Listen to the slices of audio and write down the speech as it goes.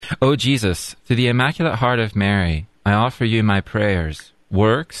O Jesus, through the Immaculate Heart of Mary, I offer you my prayers,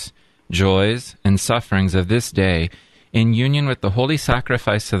 works, joys, and sufferings of this day in union with the holy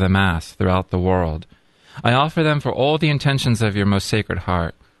sacrifice of the Mass throughout the world. I offer them for all the intentions of your most Sacred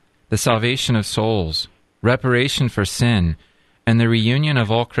Heart, the salvation of souls, reparation for sin, and the reunion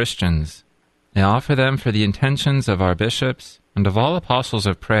of all Christians. I offer them for the intentions of our bishops and of all apostles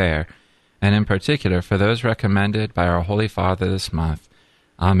of prayer, and in particular for those recommended by our Holy Father this month.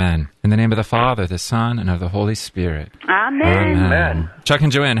 Amen. In the name of the Father, the Son, and of the Holy Spirit. Amen. Amen. Chuck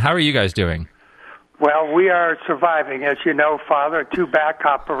and Joanne, how are you guys doing? Well, we are surviving, as you know, Father, 2 back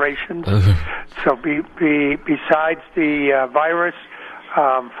operations. So besides the virus,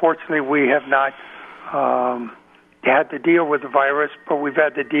 fortunately we have not had to deal with the virus, but we've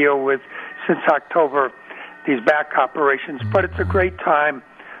had to deal with, since October, these back operations. But it's a great time,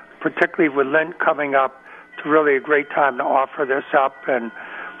 particularly with Lent coming up, to really a great time to offer this up. And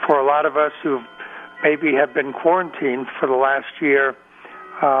for a lot of us who maybe have been quarantined for the last year,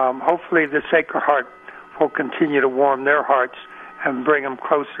 hopefully the Sacred Heart will continue to warm their hearts and bring them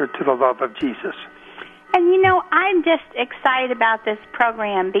closer to the love of Jesus. And you know, I'm just excited about this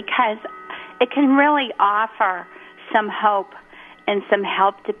program because it can really offer some hope and some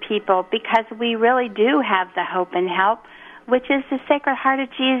help to people, because we really do have the hope and help, which is the Sacred Heart of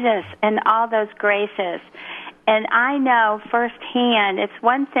Jesus and all those graces. And I know firsthand, it's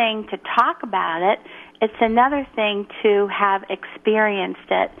one thing to talk about it, it's another thing to have experienced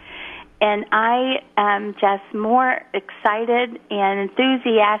it. And I am just more excited and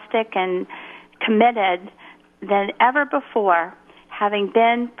enthusiastic and committed than ever before, having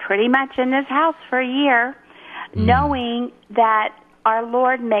been pretty much in this house for a year, knowing that our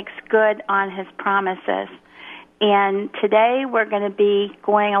Lord makes good on His promises. And today we're going to be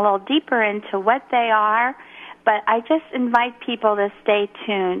going a little deeper into what they are, but I just invite people to stay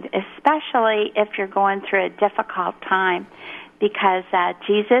tuned, especially if you're going through a difficult time, because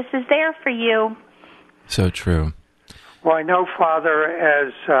Jesus is there for you. So true. Well, I know, Father,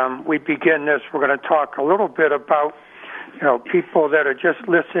 as we begin this, we're going to talk a little bit about, people that are just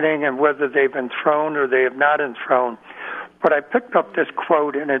listening and whether they've been thrown or they have not been thrown. But I picked up this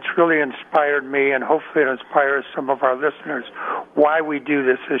quote, and it's really inspired me, and hopefully it inspires some of our listeners, why we do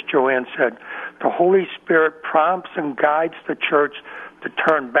this, as Joanne said. The Holy Spirit prompts and guides the Church to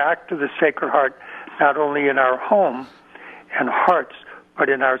turn back to the Sacred Heart, not only in our home and hearts, but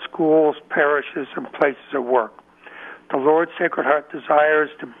in our schools, parishes, and places of work. The Lord's Sacred Heart desires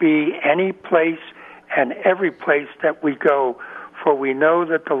to be any place and every place that we go, for we know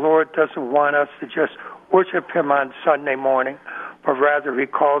that the Lord doesn't want us to just worship Him on Sunday morning, but rather He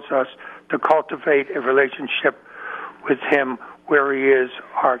calls us to cultivate a relationship with Him where He is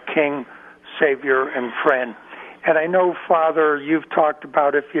our King, Savior, and friend. And I know, Father, you've talked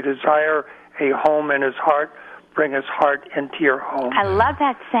about if you desire a home in His heart, bring His heart into your home. I love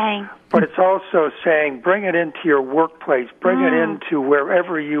that saying. But it's also saying bring it into your workplace, bring it into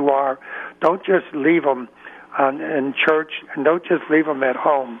wherever you are. Don't just leave them in church, and don't just leave them at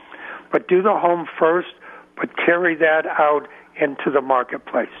home. But do the home first, but carry that out into the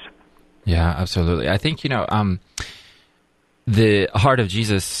marketplace. Yeah, absolutely. I think, the heart of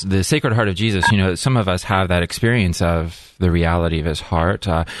Jesus, the Sacred Heart of Jesus, some of us have that experience of the reality of His heart,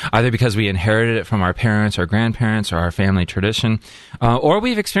 either because we inherited it from our parents or grandparents or our family tradition, or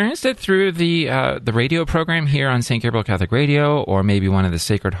we've experienced it through the radio program here on St. Gabriel Catholic Radio, or maybe one of the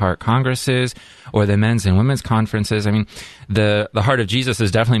Sacred Heart Congresses, or the men's and women's conferences. I mean, the Heart of Jesus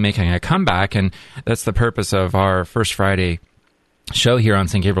is definitely making a comeback, and that's the purpose of our First Friday show here on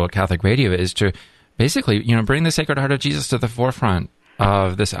St. Gabriel Catholic Radio, is to basically, bring the Sacred Heart of Jesus to the forefront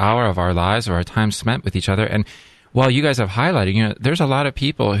of this hour of our lives, or our time spent with each other. And while you guys have highlighted, there's a lot of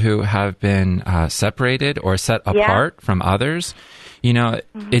people who have been separated or set apart from others.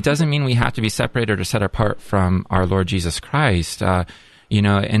 It doesn't mean we have to be separated or set apart from our Lord Jesus Christ.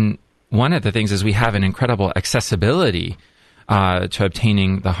 And one of the things is we have an incredible accessibility to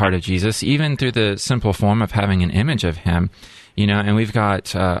obtaining the heart of Jesus, even through the simple form of having an image of Him. And we've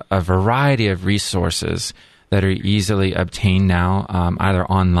got a variety of resources that are easily obtained now, either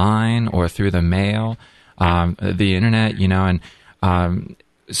online or through the mail, the internet, and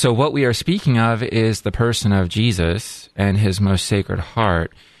so what we are speaking of is the person of Jesus and His most Sacred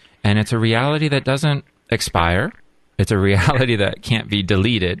Heart, and it's a reality that doesn't expire. It's a reality that can't be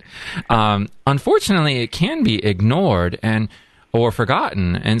deleted. Unfortunately, it can be ignored or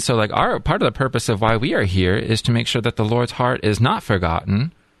forgotten. And so our part of the purpose of why we are here is to make sure that the Lord's heart is not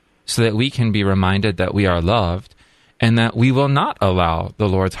forgotten, so that we can be reminded that we are loved, and that we will not allow the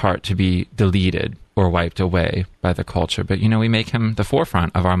Lord's heart to be deleted or wiped away by the culture. But, we make him the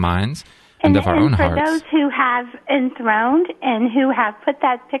forefront of our minds and of our own hearts. And for those who have enthroned and who have put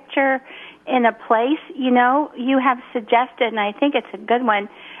that picture in a place, you have suggested, and I think it's a good one,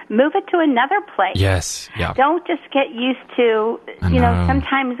 move it to another place. Yes, yeah. Don't just get used to,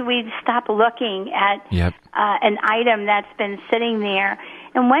 sometimes we stop looking at an item that's been sitting there.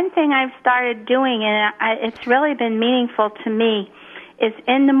 And one thing I've started doing, and it's really been meaningful to me, is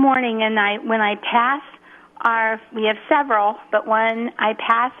in the morning, and when I pass we have several, but when I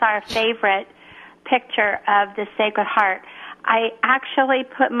pass our favorite picture of the Sacred Heart, I actually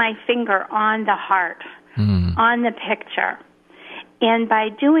put my finger on the heart, on the picture. And by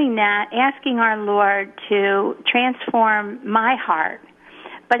doing that, asking our Lord to transform my heart.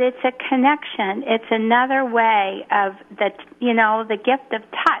 But it's a connection. It's another way of the gift of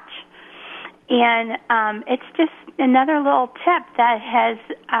touch. And it's just another little tip that has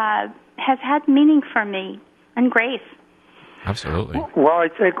had meaning for me and grace. Absolutely. Well, I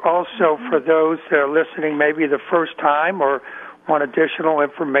think also for those that are listening maybe the first time or want additional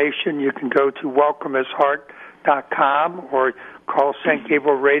information, you can go to welcomehisheart.com or call St.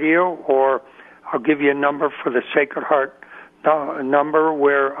 Gabriel Radio, or I'll give you a number for the Sacred Heart number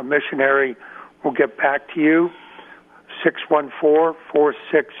where a missionary will get back to you,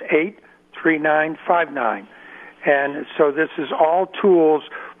 614-468-3959. And so this is all tools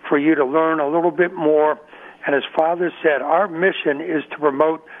for you to learn a little bit more. And as Father said, our mission is to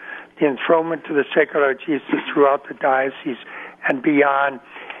promote the enthronement to the Sacred Heart of Jesus throughout the diocese and beyond.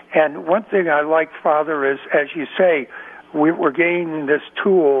 And one thing I like, Father, is, as you say, we're gaining these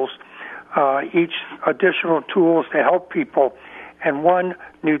tools, each additional tools to help people. And one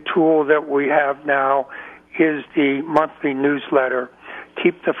new tool that we have now is the monthly newsletter,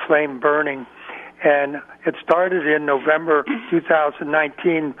 Keep the Flame Burning. And it started in November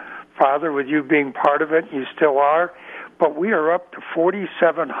 2019, Father, with you being part of it. You still are. But we are up to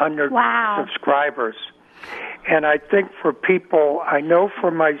 4,700 subscribers. And I think for people, I know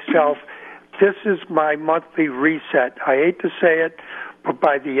for myself, this is my monthly reset. I hate to say it, but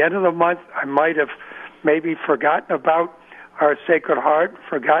by the end of the month, I might have maybe forgotten about our Sacred Heart,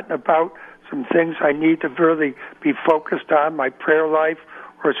 forgotten about some things I need to really be focused on, my prayer life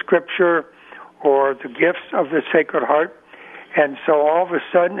or scripture or the gifts of the Sacred Heart. And so all of a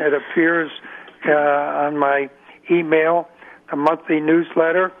sudden it appears on my email, the monthly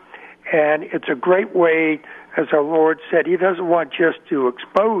newsletter, and it's a great way, as our Lord said, He doesn't want just to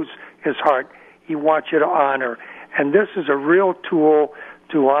expose His heart, He wants you to honor. And this is a real tool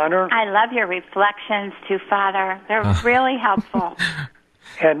to honor. I love your reflections too, Father. They're really helpful.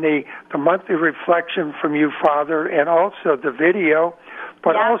 And the monthly reflection from you, Father, and also the video,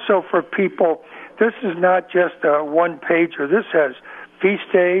 but also for people, this is not just a one-pager. This has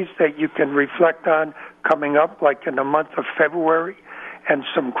feast days that you can reflect on coming up, like in the month of February, and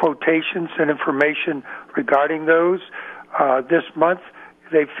some quotations and information regarding those. This month,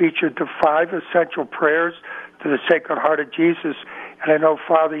 they featured the 5 essential prayers to the Sacred Heart of Jesus. And I know,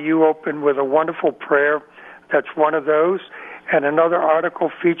 Father, you opened with a wonderful prayer. That's one of those. And another article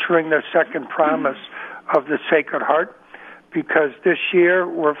featuring the second promise of the Sacred Heart, because this year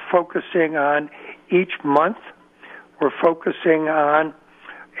we're focusing on each month. We're focusing on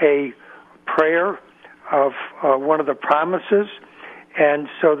a prayer of one of the promises. And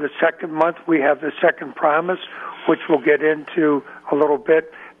so the second month we have the second promise, which we'll get into a little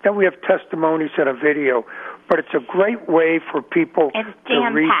bit. Then we have testimonies and a video. But it's a great way for people to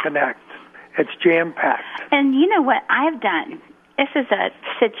reconnect. It's jam-packed. And you know what I've done? This is a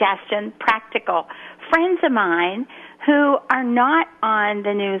suggestion, practical. Friends of mine who are not on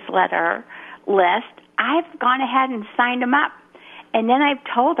the newsletter list, I've gone ahead and signed them up. And then I've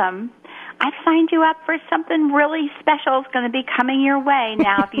told them, I've signed you up for something really special. It's going to be coming your way.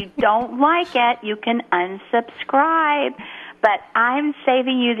 Now, if you don't like it, you can unsubscribe. But I'm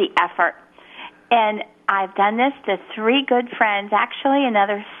saving you the effort. And I've done this to 3 good friends, actually in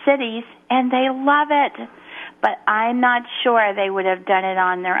other cities, and they love it. But I'm not sure they would have done it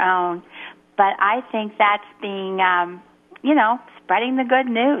on their own. But I think that's being, spreading the good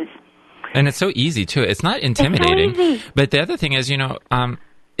news. And it's so easy, too. It's not intimidating. It's so easy. But the other thing is,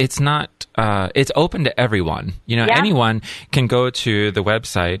 it's not, it's open to everyone. Anyone can go to the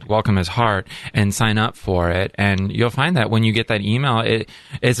website, Welcome His Heart, and sign up for it. And you'll find that when you get that email,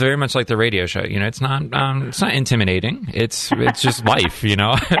 it's very much like the radio show. It's not intimidating. It's just life,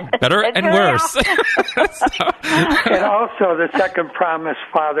 better and worse. And also the second promise,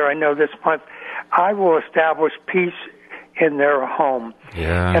 Father, I know this month, I will establish peace in their home.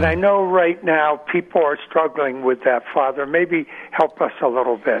 Yeah. And I know right now people are struggling with that, Father. Maybe help us a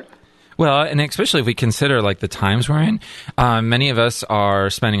little bit. Well, and especially if we consider like the times we're in, many of us are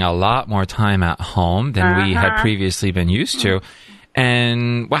spending a lot more time at home than we had previously been used to.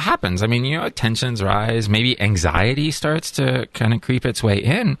 And what happens? I mean, tensions rise, maybe anxiety starts to kind of creep its way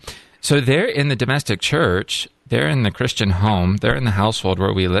in. So they're in the domestic church, they're in the Christian home, they're in the household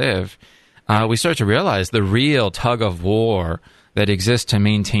where we live. We start to realize the real tug of war that exists to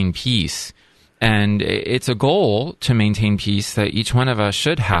maintain peace. And it's a goal to maintain peace that each one of us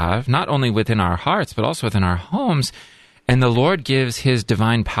should have, not only within our hearts, but also within our homes. And the Lord gives his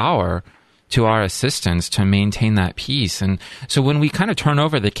divine power to our assistance to maintain that peace. And so when we kind of turn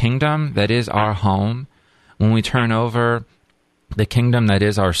over the kingdom that is our home, when we turn over the kingdom that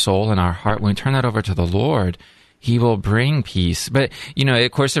is our soul and our heart, when we turn that over to the Lord, he will bring peace. But,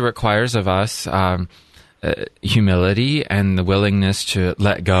 of course, it requires of us humility and the willingness to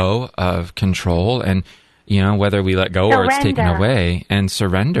let go of control, and whether we let go or it's taken away, and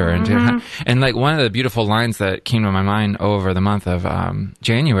surrender. And like one of the beautiful lines that came to my mind over the month of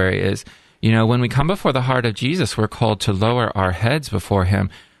January is, when we come before the heart of Jesus, we're called to lower our heads before him,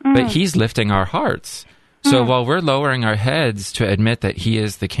 but he's lifting our hearts. So while we're lowering our heads to admit that he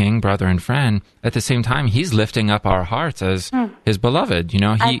is the King, brother, and friend, at the same time, he's lifting up our hearts as his beloved.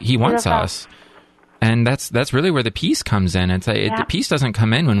 He wants us. And that's really where the peace comes in. The peace doesn't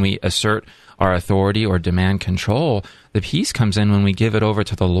come in when we assert our authority or demand control. The peace comes in when we give it over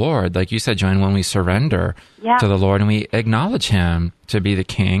to the Lord. Like you said, Joanne, when we surrender to the Lord and we acknowledge him to be the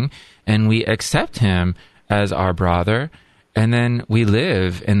King, and we accept him as our brother, and then we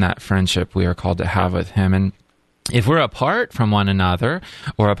live in that friendship we are called to have with him. And if we're apart from one another,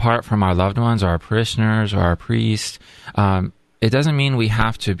 or apart from our loved ones, or our parishioners, or our priest, it doesn't mean we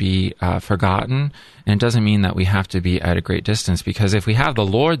have to be forgotten, and it doesn't mean that we have to be at a great distance, because if we have the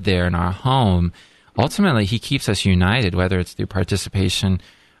Lord there in our home, ultimately he keeps us united, whether it's through participation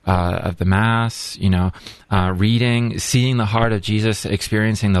of the Mass, reading, seeing the heart of Jesus,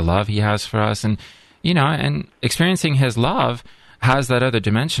 experiencing the love he has for us, and experiencing his love has that other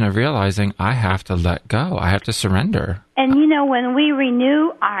dimension of realizing I have to let go, I have to surrender. And when we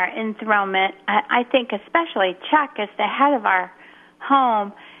renew our enthronement, I think especially Chuck as the head of our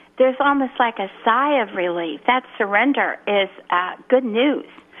home, there's almost like a sigh of relief. That surrender is good news.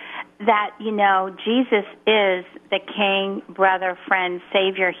 That, Jesus is the King, brother, friend,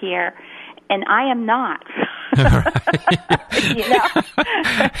 Savior here, and I am not.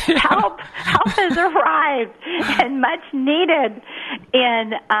 Help has arrived, and much needed,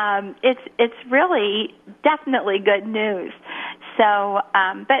 and it's really definitely good news. So,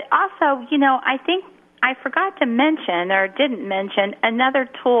 but also, I think I forgot to mention or didn't mention another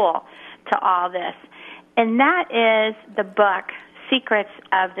tool to all this, and that is the book Secrets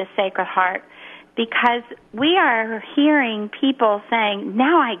of the Sacred Heart, because we are hearing people saying,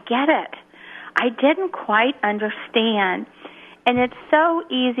 now I get it. I didn't quite understand. And it's so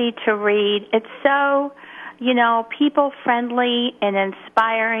easy to read. It's so, people-friendly and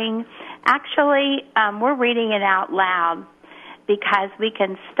inspiring. Actually, we're reading it out loud because we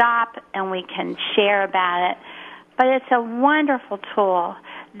can stop and we can share about it. But it's a wonderful tool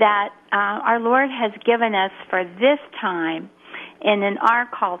that our Lord has given us for this time and in our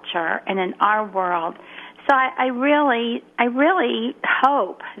culture and in our world. So I really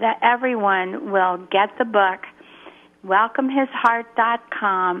hope that everyone will get the book,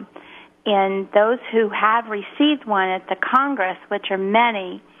 welcomehisheart.com, and those who have received one at the Congress, which are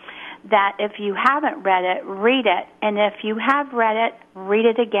many, that if you haven't read it, read it. And if you have read it, read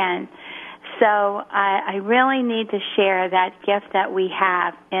it again. So I really need to share that gift that we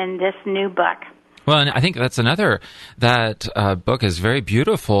have in this new book. Well, and I think that's another, that book is very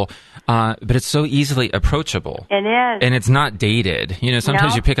beautiful, but it's so easily approachable. It is. And it's not dated.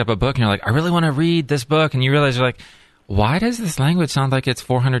 Sometimes you pick up a book and you're like, I really want to read this book, and you realize you're like, why does this language sound like it's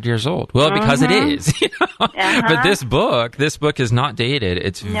 400 years old? Well, because it is. But this book is not dated.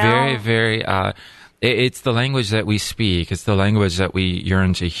 It's very, very, it's the language that we speak. It's the language that we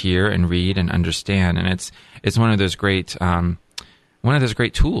yearn to hear and read and understand. And it's one of those great, one of those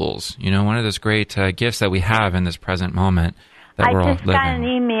great tools, one of those great gifts that we have in this present moment that we're all living. I just got an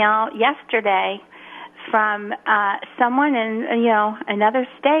email yesterday from someone in another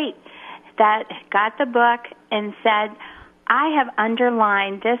state that got the book and said, I have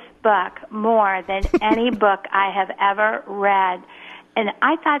underlined this book more than any book I have ever read. And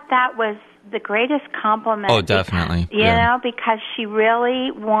I thought that was the greatest compliment. Oh, definitely. Because she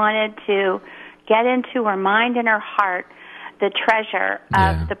really wanted to get into her mind and her heart the treasure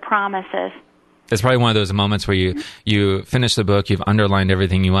of the promises. It's probably one of those moments where you finish the book, you've underlined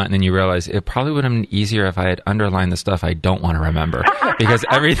everything you want, and then you realize it probably would have been easier if I had underlined the stuff I don't want to remember, because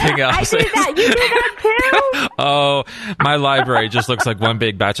everything else. I do that. You do that too? Oh, my library just looks like one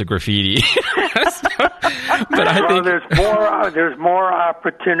big batch of graffiti. But I think there's more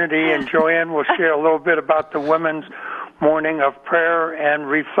opportunity, and Joanne will share a little bit about the Women's Morning of Prayer and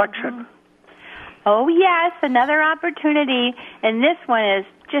Reflection. Oh, yes, another opportunity, and this one is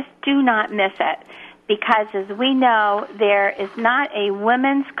just do not miss it, because as we know, there is not a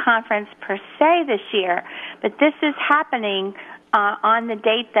women's conference per se this year, but this is happening on the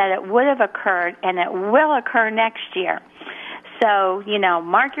date that it would have occurred, and it will occur next year. So,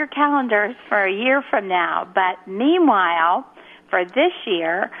 mark your calendars for a year from now. But meanwhile, for this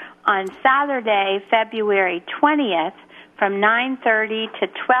year, on Saturday, February 20th, from 9:30 to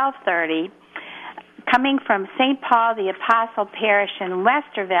 12:30, coming from St. Paul the Apostle Parish in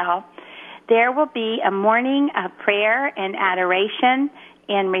Westerville, there will be a morning of prayer and adoration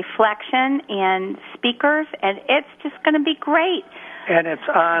and reflection and speakers, and it's just going to be great. And it's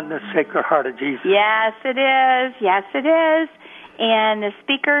on the Sacred Heart of Jesus. Yes, it is. Yes, it is. And the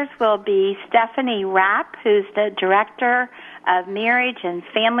speakers will be Stephanie Rapp, who's the Director of Marriage and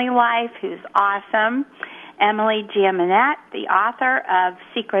Family Life, who's awesome. Emily Giaminette, the author of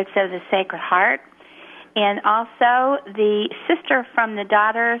Secrets of the Sacred Heart. And also the sister from the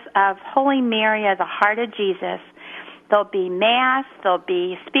Daughters of Holy Mary of the Heart of Jesus. There'll be Mass, there'll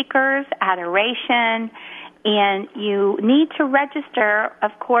be speakers, adoration, and you need to register,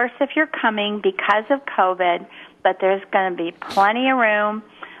 of course, if you're coming because of COVID, but there's going to be plenty of room,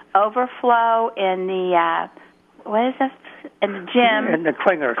 overflow in the, in the gym. In the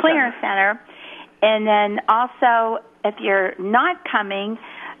Klinger Center. And then also, if you're not coming,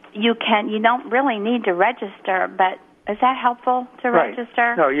 you don't really need to register, but is that helpful to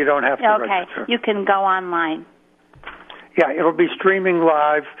register? No, you don't have to register. Okay, you can go online. Yeah, it'll be streaming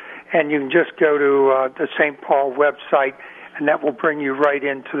live, and you can just go to the St. Paul website, and that will bring you right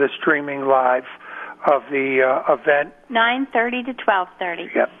into the streaming live of the event. 9:30 to 12:30.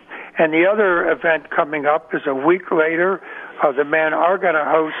 Yep. And the other event coming up is a week later. The men are going to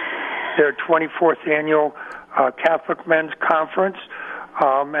host their 24th annual Catholic Men's Conference,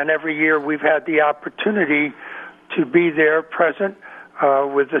 and every year we've had the opportunity to be there present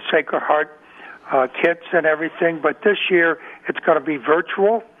with the Sacred Heart kits and everything, but this year it's going to be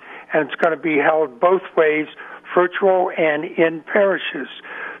virtual, and it's going to be held both ways, virtual and in parishes.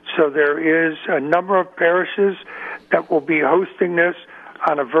 So there is a number of parishes that will be hosting this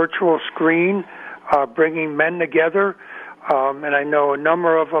on a virtual screen, bringing men together, and I know a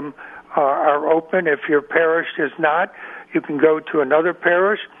number of them are open. If your parish is not, you can go to another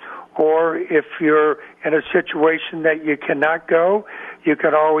parish, or if you're in a situation that you cannot go, you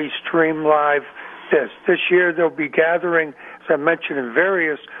can always stream live this. This year they'll be gathering, as I mentioned, in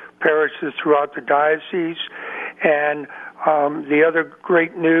various parishes throughout the diocese. And the other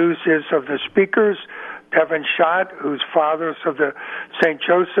great news is of the speakers, Devin Schott, who's fathers of the St.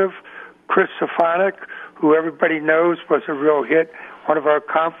 Joseph, Chris Stefanik, who everybody knows was a real hit, one of our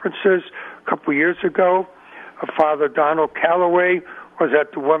conferences a couple years ago. Father Donald Calloway was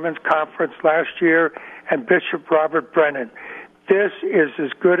at the Women's Conference last year, and Bishop Robert Brennan. This is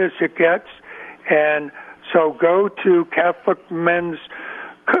as good as it gets, and so go to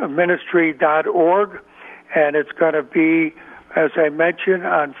CatholicMen'sMinistry.org, and it's going to be, as I mentioned,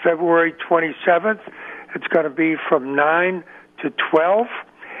 on February 27th. It's going to be from 9 to 12,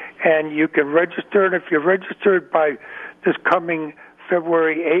 and you can register, and if you're registered by this coming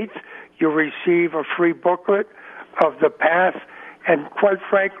February 8th, you'll receive a free booklet of the path, and quite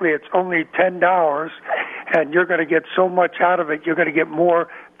frankly, it's only $10, and you're going to get so much out of it. You're going to get more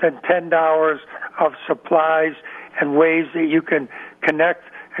than $10 of supplies and ways that you can connect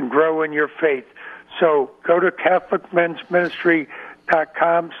and grow in your faith. So go to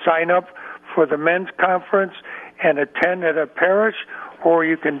CatholicMen'sMinistry.com, sign up for the men's conference, and attend at a parish, or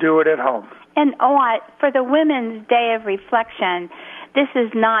you can do it at home. And for the Women's Day of Reflection, this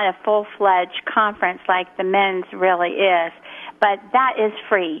is not a full-fledged conference like the men's really is, but that is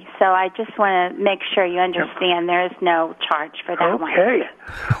free. So I just want to make sure you understand there is no charge for that one. Okay.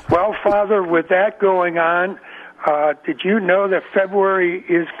 Well, Father, with that going on, did you know that February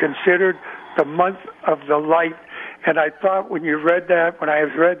is considered the month of the light? And I thought when I read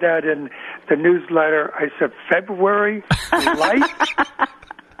that in the newsletter, I said, February light?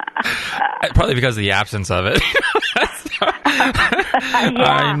 Probably because of the absence of it.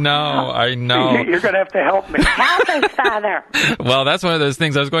 I know. You're going to have to help me. Help us, Father. Well, that's one of those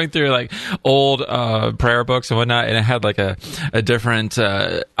things. I was going through like old prayer books and whatnot, and it had like a different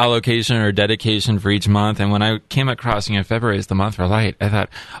allocation or dedication for each month. And when I came across, February is the month for light, I thought,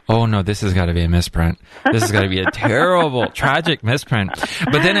 oh no, this has got to be a misprint. This has got to be a terrible, tragic misprint.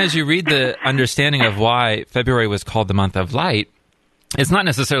 But then as you read the understanding of why February was called the month of light, it's not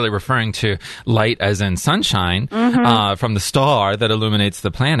necessarily referring to light as in sunshine from the star that illuminates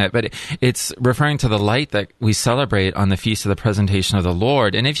the planet, but it's referring to the light that we celebrate on the Feast of the Presentation of the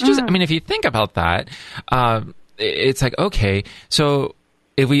Lord. And if you just, if you think about that, it's like, okay, so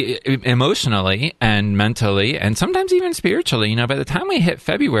if we emotionally and mentally and sometimes even spiritually, by the time we hit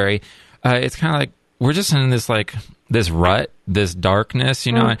February, it's kind of like we're just in this rut, this darkness,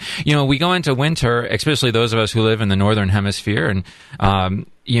 and, we go into winter, especially those of us who live in the northern hemisphere, and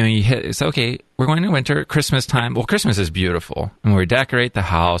it's okay, we're going to winter, Christmas time. Well, Christmas is beautiful, and we decorate the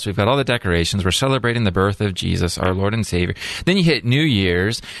house. We've got all the decorations. We're celebrating the birth of Jesus, our Lord and Savior. Then you hit New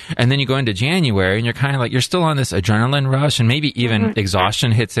Year's, and then you go into January, and you're kind of like, you're still on this adrenaline rush, and maybe even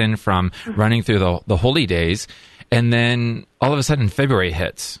exhaustion hits in from running through the holy days, and then all of a sudden February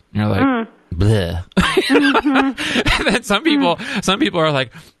hits. You're like, bleh. And then some people are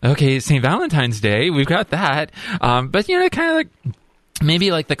like, okay, St. Valentine's Day, we've got that. But kind of like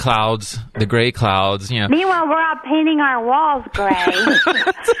maybe like the clouds, the gray clouds, Meanwhile, we're out painting our walls gray.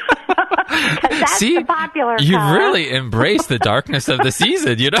 That's the popular you color. really embrace the darkness of the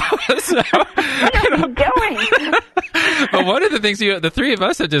season, So, what are you doing? But one of the things the three of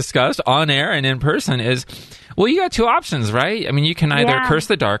us have discussed on air and in person is, well, you got two options, right? You can either curse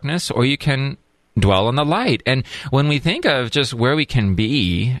the darkness or you can dwell on the light. And when we think of just where we can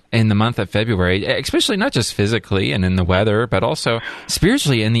be in the month of February, especially not just physically and in the weather, but also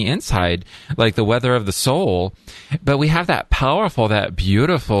spiritually in the inside, like the weather of the soul. But we have that powerful, that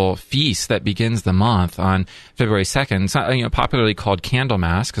beautiful feast that begins the month on February 2nd. It's not, popularly called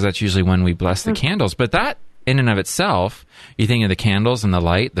Candlemas, because that's usually when we bless the candles. But that in and of itself, you think of the candles and the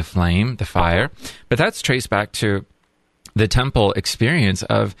light, the flame, the fire, but that's traced back to the temple experience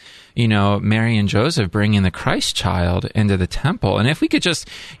of, Mary and Joseph bringing the Christ child into the temple. And if we could just,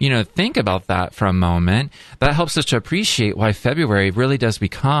 think about that for a moment, that helps us to appreciate why February really does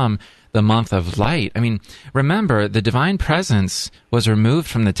become the month of light. Remember, the divine presence was removed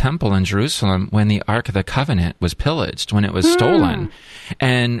from the temple in Jerusalem when the Ark of the Covenant was pillaged, when it was stolen.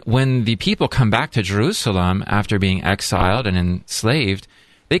 And when the people come back to Jerusalem after being exiled and enslaved,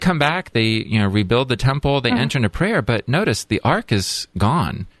 they come back, they rebuild the temple, they enter into prayer, but notice the Ark is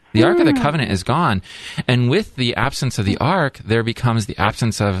gone. The Ark of the Covenant is gone. And with the absence of the Ark, there becomes the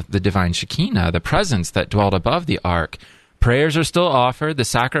absence of the divine Shekinah, the presence that dwelled above the Ark. Prayers are still offered, the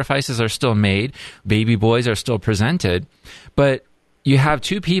sacrifices are still made, baby boys are still presented, but you have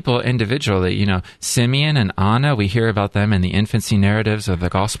two people individually, Simeon and Anna. We hear about them in the infancy narratives of the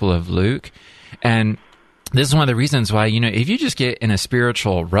Gospel of Luke. And this is one of the reasons why, if you just get in a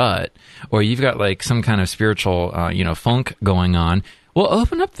spiritual rut or you've got like some kind of spiritual, funk going on, well,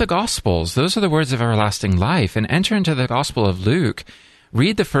 open up the Gospels. Those are the words of everlasting life, and enter into the Gospel of Luke.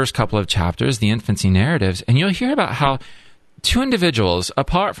 Read the first couple of chapters, the infancy narratives, and you'll hear about how two individuals,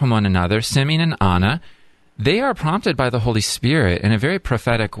 apart from one another, Simeon and Anna, they are prompted by the Holy Spirit in a very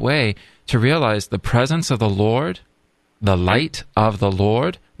prophetic way to realize the presence of the Lord, the light of the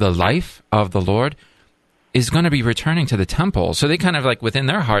Lord, the life of the Lord is going to be returning to the temple. So they kind of like within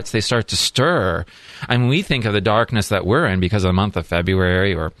their hearts, they start to stir. We think of the darkness that we're in because of the month of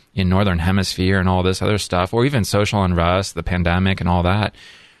February or in Northern Hemisphere and all this other stuff, or even social unrest, the pandemic and all that.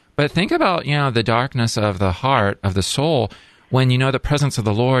 But think about, the darkness of the heart, of the soul, when the presence of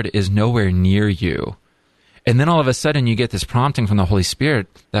the Lord is nowhere near you. And then all of a sudden you get this prompting from the Holy Spirit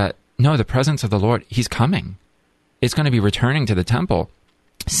that, no, the presence of the Lord, he's coming. It's going to be returning to the temple.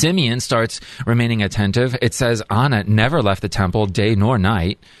 Simeon starts remaining attentive. It says Anna never left the temple day nor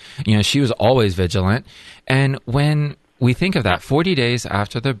night. She was always vigilant. And when we think of that, 40 days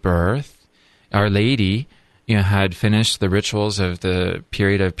after the birth, Our Lady had finished the rituals of the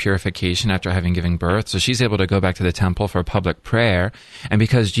period of purification after having given birth. So she's able to go back to the temple for public prayer. And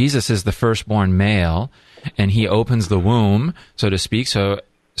because Jesus is the firstborn male and he opens the womb, so to speak, so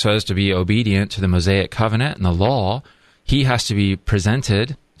as to be obedient to the Mosaic covenant and the law, he has to be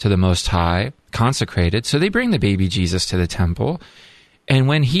presented to the Most High, consecrated. So they bring the baby Jesus to the temple. And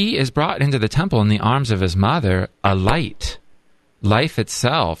when he is brought into the temple in the arms of his mother, life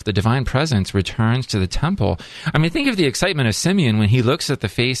itself, the divine presence, returns to the temple. Think of the excitement of Simeon when he looks at the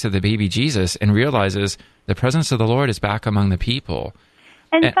face of the baby Jesus and realizes the presence of the Lord is back among the people.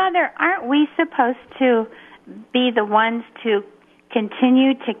 And Father, aren't we supposed to be the ones to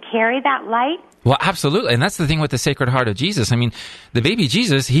continue to carry that light? Well, absolutely. And that's the thing with the Sacred Heart of Jesus. I mean, the baby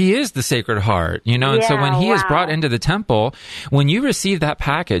Jesus, he is the Sacred Heart, you know, and so when he is brought into the temple, when you receive that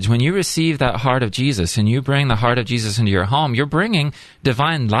package, when you receive that heart of Jesus and you bring the heart of Jesus into your home, you're bringing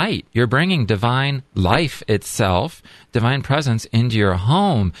divine light. You're bringing divine life itself, divine presence into your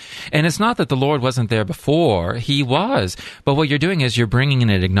home. And it's not that the Lord wasn't there before. He was. But what you're doing is you're bringing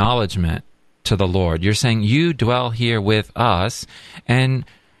in an acknowledgement to the Lord. You're saying, you dwell here with us, and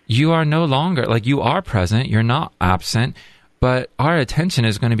you are no longer, like, you are present, you're not absent, but our attention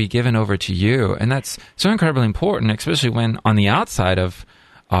is going to be given over to you. And that's so incredibly important, especially when on the outside of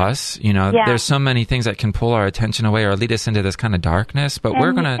us, you know, there's so many things that can pull our attention away or lead us into this kind of darkness, but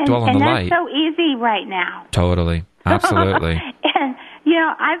we're going to dwell on the light. And that's so easy right now. Totally. Absolutely. And, you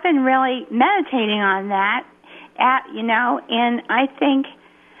know, I've been really meditating on that, and I think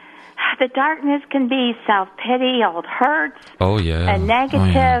the darkness can be self-pity, old hurts, a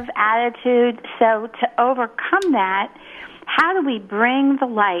negative attitude. So to overcome that, how do we bring the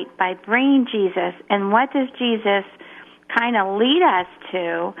light? By bringing Jesus. And what does Jesus kind of lead us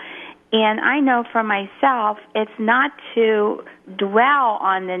to? And I know for myself, it's not to dwell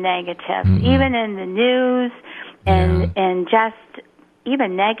on the negative, even in the news and just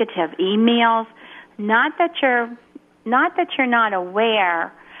even negative emails. Not that you're not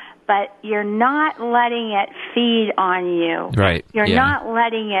aware, but you're not letting it feed on you. Right. You're not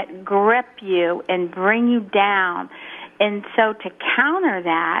letting it grip you and bring you down. And so to counter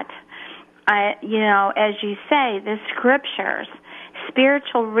that, as you say, the scriptures,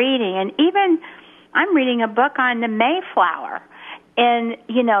 spiritual reading, and even I'm reading a book on the Mayflower, and,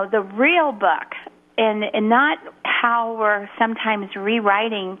 the real book, and not how we're sometimes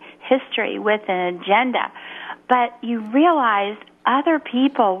rewriting history with an agenda, but you realize other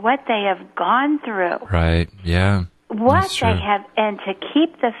people, what they have gone through. Right, yeah. What they have, and to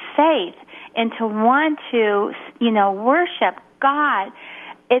keep the faith and to want to, worship God.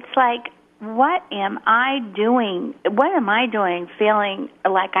 It's like, what am I doing? What am I doing feeling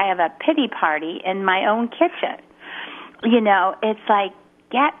like I have a pity party in my own kitchen? It's like,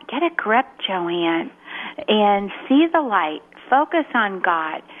 get a grip, Joanne, and see the light. Focus on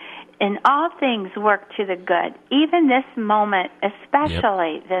God. And all things work to the good. Even this moment,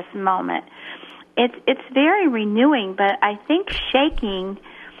 especially this moment, it's very renewing. But I think shaking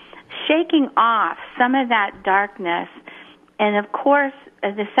off some of that darkness, and of course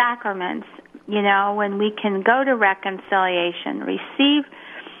the sacraments. When we can go to reconciliation, receive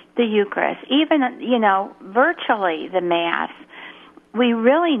the Eucharist, even virtually the Mass, we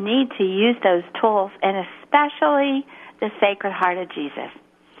really need to use those tools, and especially the Sacred Heart of Jesus.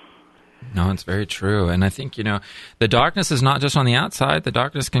 No, it's very true. And I think, the darkness is not just on the outside. The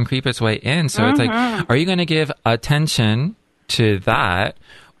darkness can creep its way in. So it's like, are you going to give attention to that,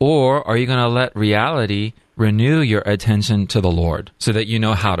 or are you going to let reality renew your attention to the Lord so that you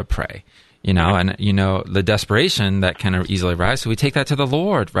know how to pray? And the desperation that can easily rise. So we take that to the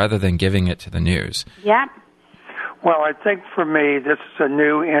Lord rather than giving it to the news. Yeah. Well, I think for me, this is a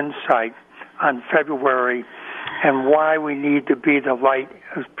new insight on February and why we need to be the light,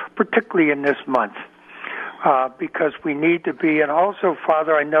 particularly in this month, because we need to be. And also,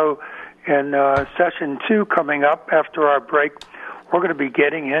 Father, I know in session 2 coming up after our break, we're going to be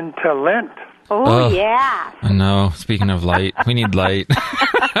getting into Lent. Oh, yeah. No, speaking of light, we need light.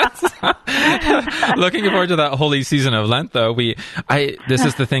 Looking forward to that holy season of Lent, though. This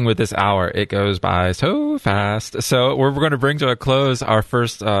is the thing with this hour. It goes by so fast. So we're going to bring to a close our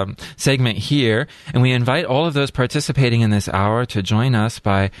first segment here, and we invite all of those participating in this hour to join us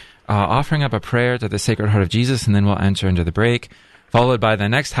by offering up a prayer to the Sacred Heart of Jesus, and then we'll enter into the break, followed by the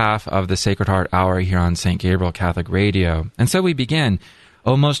next half of the Sacred Heart Hour here on St. Gabriel Catholic Radio. And so we begin.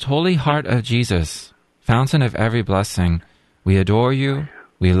 O most holy heart of Jesus, fountain of every blessing, we adore you,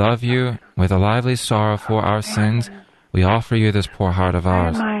 we love you. With a lively sorrow for our sins, we offer you this poor heart of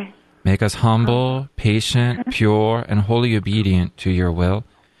ours. Make us humble, patient, pure, and wholly obedient to your will.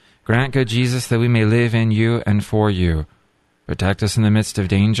 Grant, good Jesus, that we may live in you and for you. Protect us in the midst of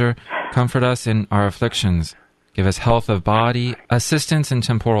danger. Comfort us in our afflictions. Give us health of body, assistance in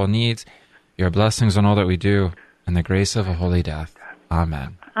temporal needs, your blessings on all that we do, and the grace of a holy death.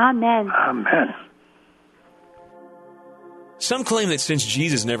 Amen. Amen. Amen. Some claim that since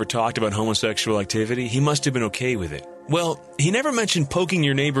Jesus never talked about homosexual activity, he must have been okay with it. Well, he never mentioned poking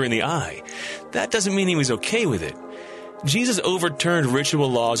your neighbor in the eye. That doesn't mean he was okay with it. Jesus overturned ritual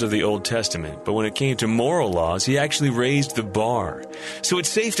laws of the Old Testament, but when it came to moral laws, he actually raised the bar. So it's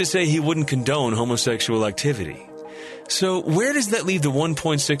safe to say he wouldn't condone homosexual activity. So where does that leave the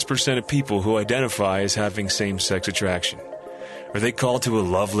 1.6% of people who identify as having same-sex attraction? Are they called to a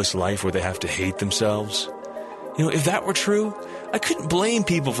loveless life where they have to hate themselves? If that were true, I couldn't blame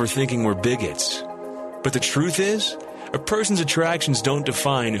people for thinking we're bigots. But the truth is, a person's attractions don't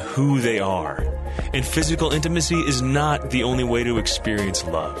define who they are. And physical intimacy is not the only way to experience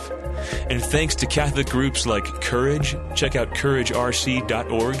love. And thanks to Catholic groups like Courage, check out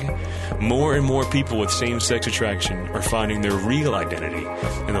couragerc.org, more and more people with same-sex attraction are finding their real identity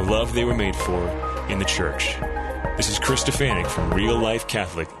and the love they were made for in the Church. This is Chris Stefanik from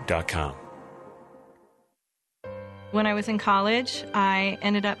reallifecatholic.com. When I was in college, I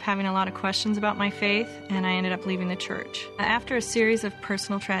ended up having a lot of questions about my faith, and I ended up leaving the church. After a series of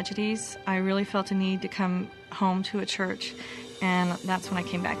personal tragedies, I really felt a need to come home to a church, and that's when I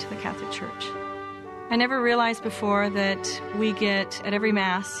came back to the Catholic Church. I never realized before that we get, at every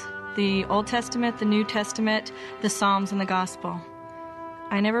Mass, the Old Testament, the New Testament, the Psalms, and the Gospel.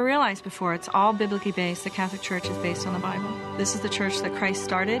 I never realized before it's all biblically based. The Catholic Church is based on the Bible. This is the church that Christ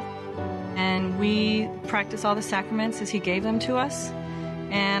started, and we practice all the sacraments as He gave them to us,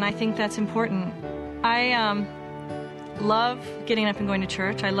 and I think that's important. I love getting up and going to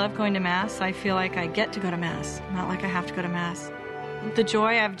church. I love going to Mass. I feel like I get to go to Mass, not like I have to go to Mass.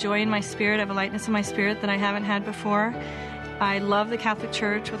 I have joy in my spirit, I have a lightness in my spirit that I haven't had before. I love the Catholic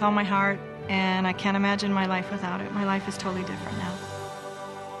Church with all my heart, and I can't imagine my life without it. My life is totally different now.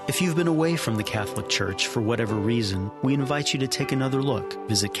 If you've been away from the Catholic Church for whatever reason, we invite you to take another look.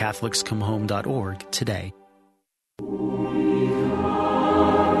 Visit CatholicsComeHome.org today.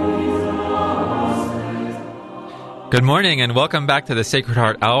 Good morning and welcome back to the Sacred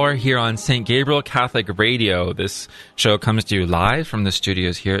Heart Hour here on St. Gabriel Catholic Radio. This show comes to you live from the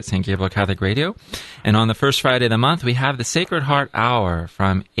studios here at St. Gabriel Catholic Radio. And on the first Friday of the month, we have the Sacred Heart Hour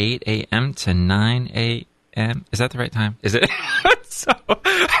from 8 a.m. to 9 a.m. Is that the right time? Is it?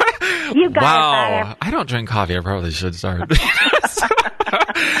 You got wow. I don't drink coffee. I probably should start.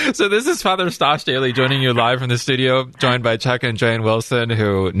 So this is Father Stosh Daly joining you live from the studio, joined by Chuck and Joanne Wilson,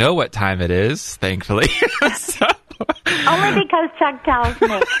 who know what time it is, thankfully. Only because Chuck tells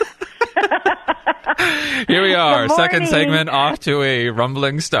me. Here we are, second segment off to a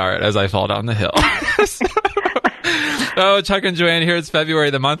rumbling start as I fall down the hill. Oh, Chuck and Joanne, here it's February,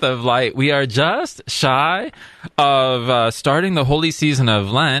 the month of light. We are just shy of starting the holy season of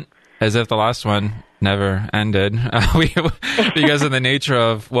Lent, as if the last one never ended, because of the nature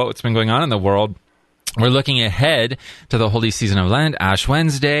of what's been going on in the world. We're looking ahead to the holy season of Lent, Ash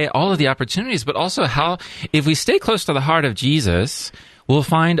Wednesday, all of the opportunities, but also how, if we stay close to the heart of Jesus, we'll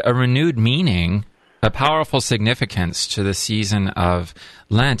find a renewed meaning, a powerful significance to the season of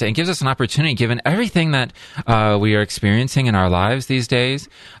Lent. And it gives us an opportunity, given everything that we are experiencing in our lives these days,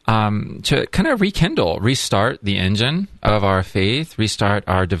 to kind of restart the engine of our faith, restart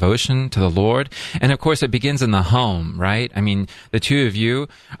our devotion to the Lord. And of course, it begins in the home, right? I mean, the two of you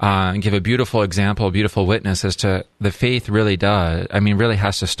give a beautiful example, a beautiful witness as to the faith really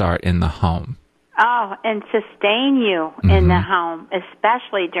has to start in the home. Oh, and sustain you in the home,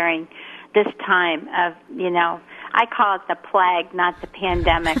 especially during this time of, I call it the plague, not the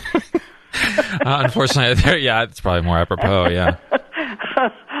pandemic. Unfortunately, it's probably more apropos, yeah.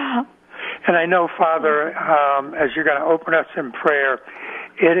 And I know, Father, as you're going to open us in prayer,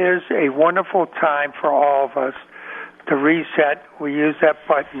 it is a wonderful time for all of us to reset. We use that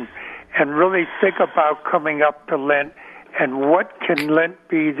button and really think about coming up to Lent and what can Lent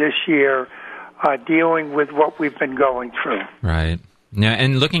be this year, dealing with what we've been going through. Right. Yeah,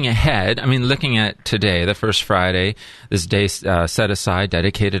 and looking ahead, looking at today, the first Friday, this day set aside,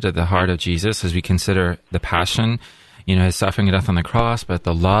 dedicated to the heart of Jesus as we consider the passion, his suffering and death on the cross, but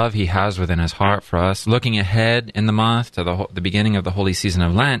the love he has within his heart for us. Looking ahead in the month to the beginning of the holy season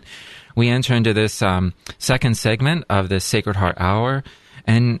of Lent, we enter into this second segment of the Sacred Heart Hour.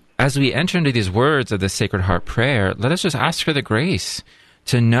 And as we enter into these words of the Sacred Heart prayer, let us just ask for the grace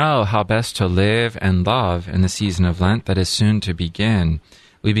to know how best to live and love in the season of Lent that is soon to begin.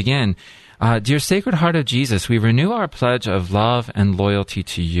 We begin, Dear Sacred Heart of Jesus, we renew our pledge of love and loyalty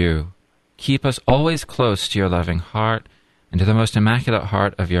to you. Keep us always close to your loving heart and to the most immaculate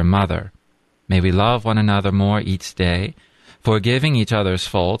heart of your mother. May we love one another more each day, forgiving each other's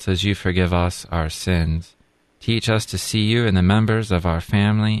faults as you forgive us our sins. Teach us to see you in the members of our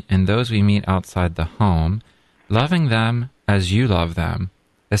family and those we meet outside the home, loving them as you love them,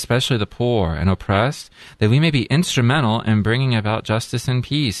 especially the poor and oppressed, that we may be instrumental in bringing about justice and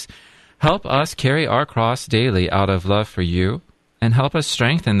peace. Help us carry our cross daily out of love for you, and help us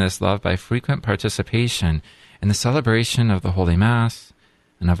strengthen this love by frequent participation in the celebration of the Holy Mass,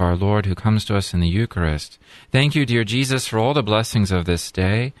 and of our Lord who comes to us in the Eucharist. Thank you, dear Jesus, for all the blessings of this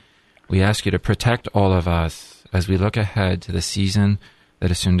day. We ask you to protect all of us as we look ahead to the season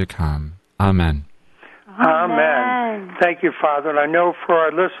that is soon to come. Amen. Amen. Thank you, Father. And I know for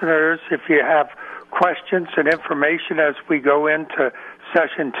our listeners, if you have questions and information as we go into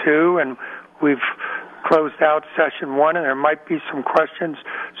session 2, and we've closed out session 1, and there might be some questions,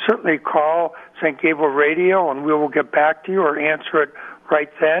 certainly call St. Gabriel Radio, and we will get back to you or answer it right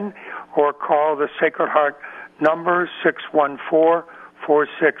then, or call the Sacred Heart number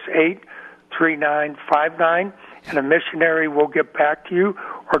 614-468-3959, and a missionary will get back to you,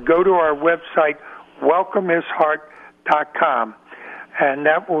 or go to our website, welcomehisheart.com. And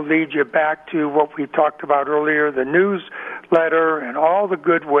that will lead you back to what we talked about earlier, the newsletter and all the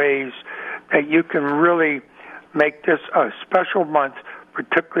good ways that you can really make this a special month,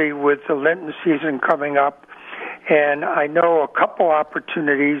 particularly with the Lenten season coming up. And I know a couple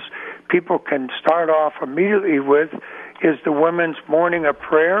opportunities people can start off immediately with is the Women's Morning of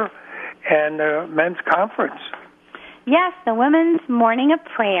Prayer and the Men's Conference. Yes, the Women's Morning of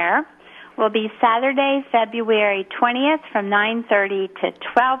Prayer will be Saturday, February 20th from 9:30 to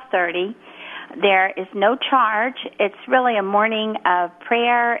 12:30. There is no charge. It's really a morning of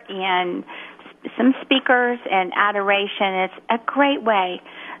prayer and some speakers and adoration. It's a great way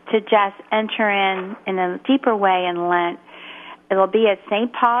to just enter in a deeper way in Lent. It will be at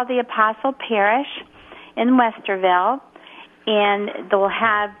St. Paul the Apostle Parish in Westerville, and they'll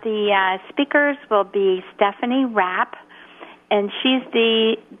have the speakers will be Stephanie Rapp, and she's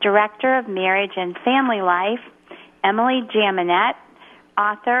the Director of Marriage and Family Life, Emily Jaminet,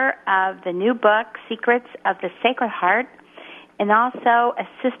 author of the new book, Secrets of the Sacred Heart, and also a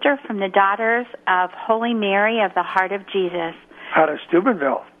sister from the Daughters of Holy Mary of the Heart of Jesus. Out of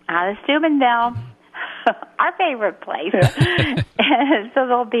Steubenville. Our favorite place. So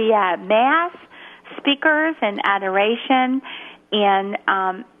there'll be Mass, speakers, and adoration, and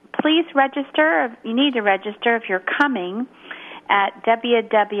please register. You need to register if you're coming at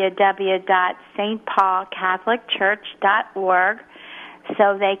www.stpaulcatholicchurch.org,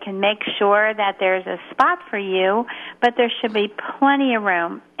 so they can make sure that there's a spot for you, but there should be plenty of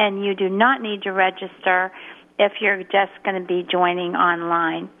room, and you do not need to register if you're just going to be joining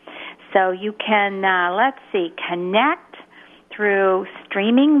online. So you can, connect through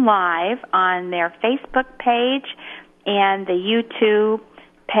streaming live on their Facebook page and the YouTube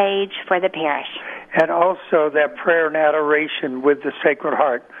page for the parish. And also that prayer and adoration with the Sacred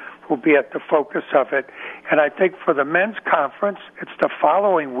Heart will be at the focus of it. And I think for the men's conference, it's the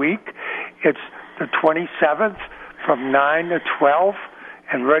following week. It's the 27th from 9 to 12,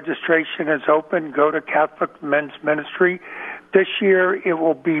 and registration is open. Go to Catholic Men's Ministry. This year it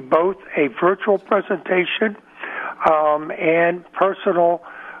will be both a virtual presentation and personal,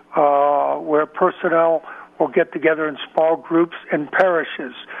 where personnel will get together in small groups in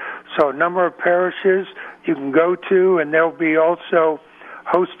parishes. So a number of parishes you can go to, and they'll be also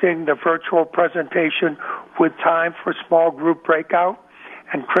hosting the virtual presentation with time for small group breakout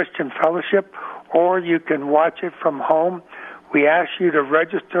and Christian fellowship, or you can watch it from home. We ask you to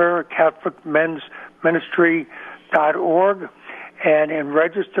register at CatholicMen'sMinistry.org, and in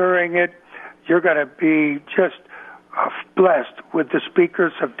registering it, you're going to be just blessed with the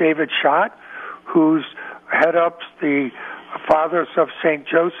speakers of David Schott, who's head up the Fathers of St.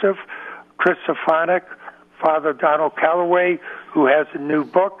 Joseph, Chris Stefanik, Father Donald Calloway, who has a new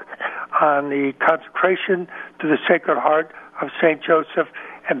book on the consecration to the Sacred Heart of St. Joseph,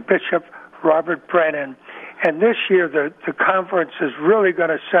 and Bishop Robert Brennan. And this year, the conference is really going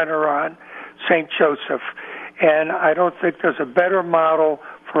to center on St. Joseph. And I don't think there's a better model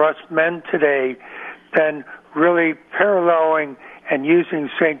for us men today than really paralleling and using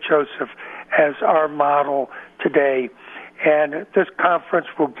St. Joseph as our model today. And this conference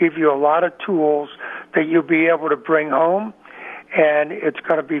will give you a lot of tools that you'll be able to bring home. And it's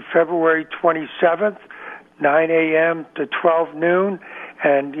going to be February 27th, 9 a.m. to 12 noon.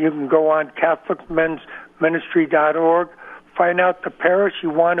 And you can go on CatholicMen'sMinistry.org, find out the parish you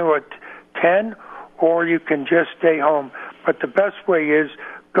want to attend, or you can just stay home. But the best way is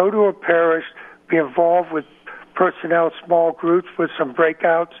go to a parish, be involved with personnel, small groups with some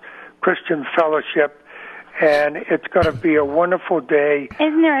breakouts, Christian fellowship, and it's going to be a wonderful day.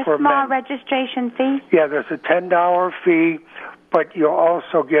 Isn't there a small men. registration fee? Yeah, there's a $10 fee, but you'll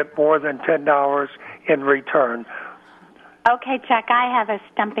also get more than $10 in return. Okay, Chuck, I have a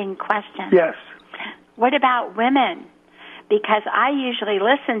stumping question. Yes. What about women? Because I usually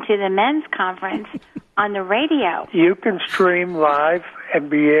listen to the men's conference on the radio. You can stream live, and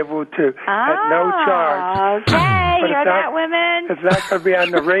be able to, at no charge. Okay, hear that, women? It's not going to be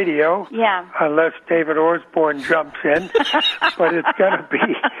on the radio, yeah, unless David Osborne jumps in. But it's going to be,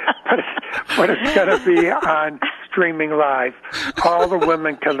 but it's going to be on streaming live. All the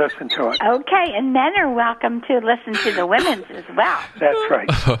women can listen to it. Okay, and men are welcome to listen to the women's as well. That's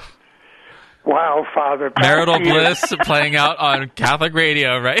right. Wow, Father. Marital bliss playing out on Catholic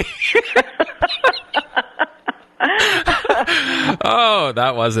radio, right? Oh,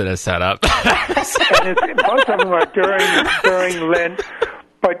 that wasn't a setup. And most of them are during Lent.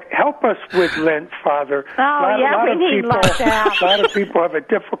 But help us with Lent, Father. We need lockdown. A lot of people have a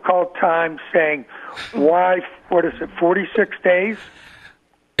difficult time saying, why, 46 days?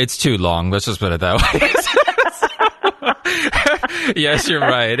 It's too long. Let's just put it that way. Yes, you're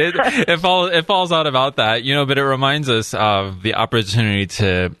right. It falls out about that, but it reminds us of the opportunity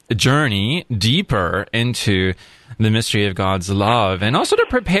to journey deeper into the mystery of God's love and also to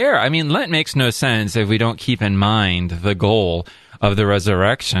prepare. I mean, Lent makes no sense if we don't keep in mind the goal of the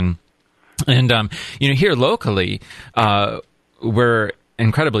resurrection. And, here locally, we're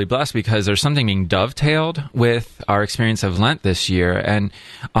incredibly blessed because there's something being dovetailed with our experience of Lent this year. And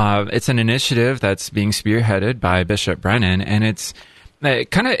it's an initiative that's being spearheaded by Bishop Brennan. And it's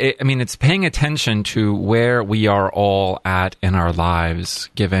it's paying attention to where we are all at in our lives,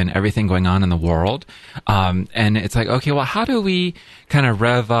 given everything going on in the world. And it's like, okay, well, how do we kind of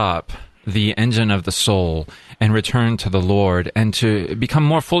rev up the engine of the soul and return to the Lord and to become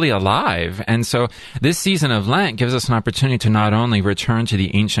more fully alive? And so this season of Lent gives us an opportunity to not only return to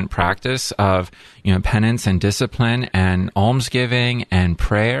the ancient practice of, penance and discipline and almsgiving and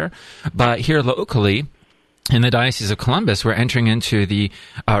prayer, but here locally, in the Diocese of Columbus, we're entering into the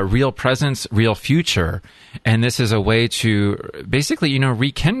real presence, real future. And this is a way to basically,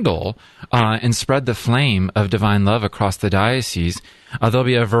 rekindle and spread the flame of divine love across the diocese. There'll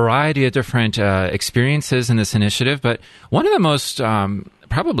be a variety of different experiences in this initiative, but one of the most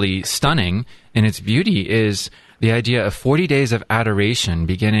probably stunning in its beauty is the idea of 40 days of adoration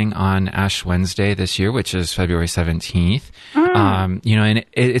beginning on Ash Wednesday this year, which is February 17th. And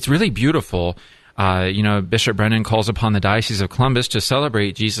it's really beautiful. Bishop Brennan calls upon the Diocese of Columbus to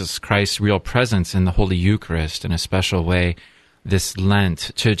celebrate Jesus Christ's real presence in the Holy Eucharist in a special way this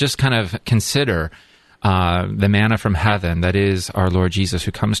Lent, to just kind of consider the manna from heaven that is our Lord Jesus,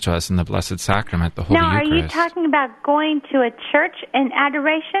 who comes to us in the Blessed Sacrament, the Holy Eucharist. Now, are you talking about going to a church in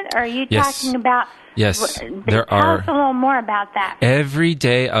adoration, or are you talking about... Yes, tell us a little more about that. Every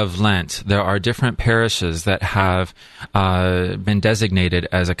day of Lent, there are different parishes that have been designated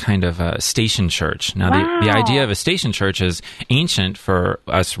as a kind of a station church. Now, the idea of a station church is ancient for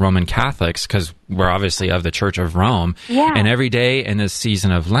us Roman Catholics because we're obviously of the Church of Rome. Yeah. And every day in this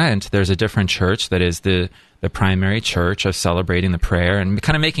season of Lent, there's a different church that is the primary church of celebrating the prayer and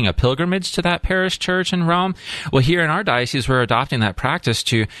kind of making a pilgrimage to that parish church in Rome. Well, here in our diocese, we're adopting that practice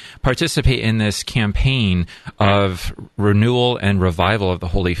to participate in this campaign of renewal and revival of the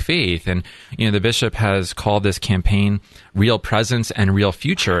Holy Faith. And, the bishop has called this campaign Real Presence and Real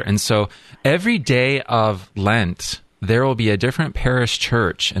Future. And so every day of Lent, there will be a different parish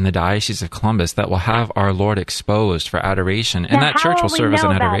church in the Diocese of Columbus that will have our Lord exposed for adoration, and that church will serve as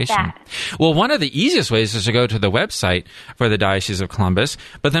an adoration. Well, one of the easiest ways is to go to the website for the Diocese of Columbus,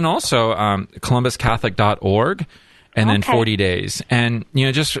 but then also columbuscatholic.org, and then 40 days. And,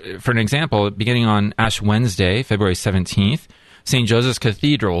 just for an example, beginning on Ash Wednesday, February 17th, St. Joseph's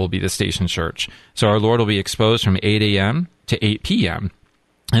Cathedral will be the station church. So our Lord will be exposed from 8 a.m. to 8 p.m.,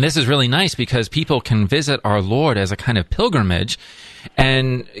 and this is really nice because people can visit our Lord as a kind of pilgrimage.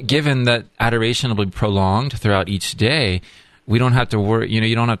 And given that adoration will be prolonged throughout each day, we don't have to worry,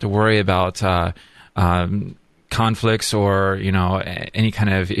 you don't have to worry about conflicts or, any kind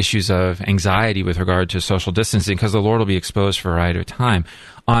of issues of anxiety with regard to social distancing because the Lord will be exposed for a variety of time.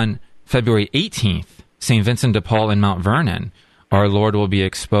 On February 18th, St. Vincent de Paul in Mount Vernon, our Lord will be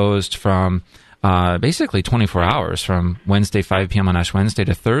exposed from basically 24 hours from Wednesday 5 p.m. on Ash Wednesday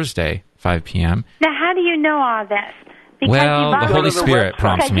to Thursday 5 p.m. Now, how do you know all this? Because the Holy Spirit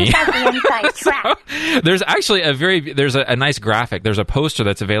prompts me. So, there's actually a nice graphic. There's a poster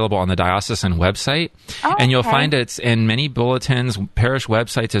that's available on the diocesan website, and you'll find it's in many bulletins, parish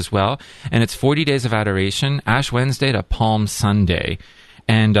websites as well. And it's 40 days of adoration, Ash Wednesday to Palm Sunday,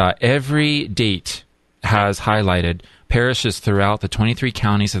 and every date has highlighted parishes throughout the 23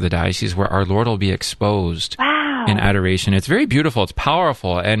 counties of the diocese where our Lord will be exposed in adoration. It's very beautiful. It's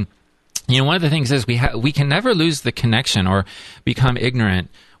powerful. And, one of the things is we can never lose the connection or become ignorant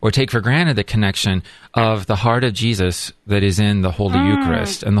or take for granted the connection of the heart of Jesus that is in the Holy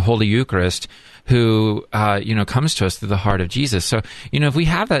Eucharist. And the Holy Eucharist who, comes to us through the heart of Jesus. So, if we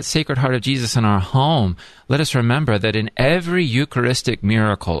have that Sacred Heart of Jesus in our home, let us remember that in every Eucharistic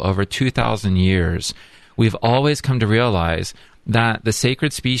miracle over 2,000 years, we've always come to realize that the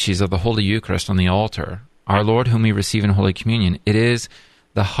sacred species of the Holy Eucharist on the altar, our Lord whom we receive in Holy Communion, it is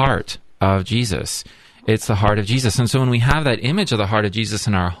the heart of Jesus. It's the heart of Jesus. And so when we have that image of the heart of Jesus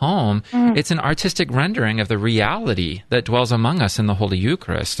in our home, it's an artistic rendering of the reality that dwells among us in the Holy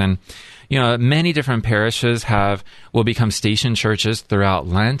Eucharist. And, many different parishes will become station churches throughout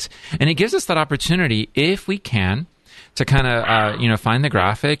Lent. And it gives us that opportunity, if we can, to kind of, find the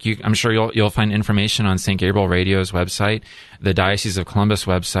graphic. I'm sure you'll find information on St. Gabriel Radio's website, the Diocese of Columbus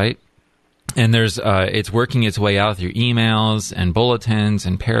website. And there's it's working its way out through emails and bulletins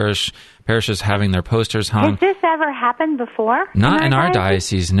and parishes having their posters hung. Has this ever happened before? Not in our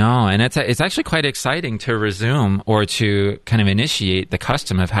diocese, no. And it's actually quite exciting to resume or to kind of initiate the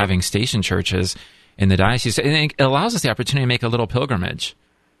custom of having station churches in the diocese. And it allows us the opportunity to make a little pilgrimage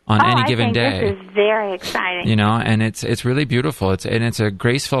on any given day. This is very exciting. And it's really beautiful. It's a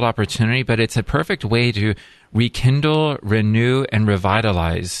grace-filled opportunity, but it's a perfect way to rekindle, renew, and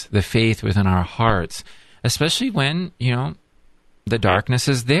revitalize the faith within our hearts, especially when, the darkness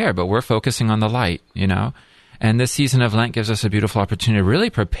is there, but we're focusing on the light, And this season of Lent gives us a beautiful opportunity to really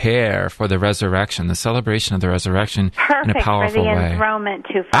prepare for the resurrection, the celebration of the resurrection in a powerful way. Perfect for the enthronement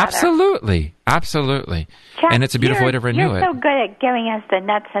too, Father. Absolutely. Chuck, And it's a beautiful way to renew it. You're so good at giving us the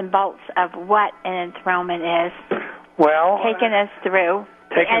nuts and bolts of what an enthronement is. Well, taking us through.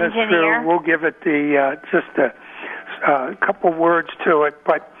 We'll give it just a couple words to it,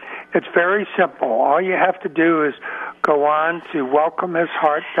 but it's very simple. All you have to do is go on to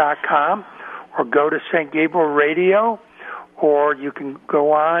welcomehisheart.com or go to St. Gabriel Radio, or you can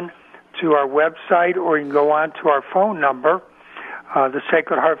go on to our website, or you can go on to our phone number, the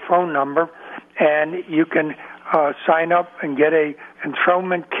Sacred Heart phone number, and you can sign up and get a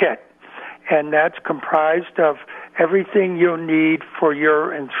enthronement kit. And that's comprised of everything you'll need for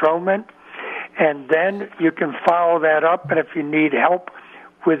your enthronement. And then you can follow that up, and if you need help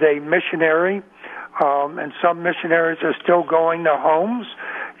with a missionary, and some missionaries are still going to homes,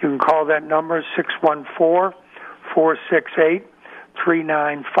 you can call that number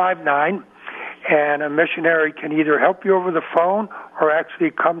 614-468-3959, and a missionary can either help you over the phone or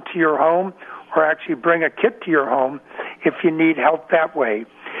actually come to your home or actually bring a kit to your home if you need help that way.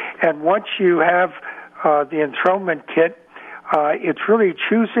 And once you have the enthronement kit, it's really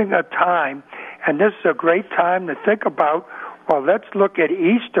choosing a time, and this is a great time to think about, well, let's look at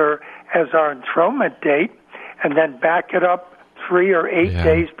Easter as our enthronement date, and then back it up 3 or 8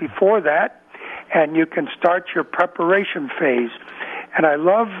 days before that, and you can start your preparation phase. And I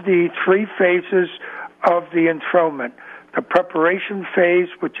love the 3 phases of the enthronement. The preparation phase,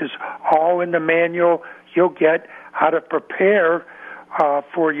 which is all in the manual you'll get, how to prepare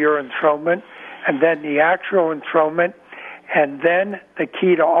for your enthronement, and then the actual enthronement, and then the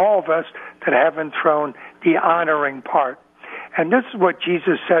key to all of us that have enthroned, the honoring part. And this is what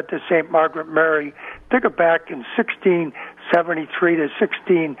Jesus said to St. Margaret Mary. Think it back in 1673 to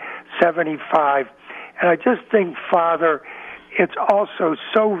 1675. And I just think, Father, it's also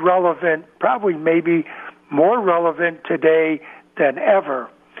so relevant, probably maybe more relevant today than ever,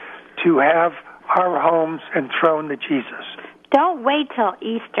 to have our homes enthroned to Jesus. Don't wait till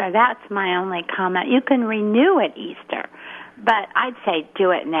Easter. That's my only comment. You can renew at Easter, but I'd say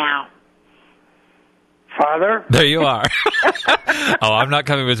do it now. Father? There you are. Oh, I'm not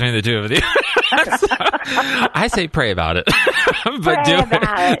coming between the two of you. I say pray about it. But do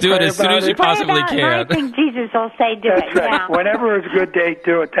it as soon as you possibly can. I think Jesus will say do That's it right. now. Whenever is a good day,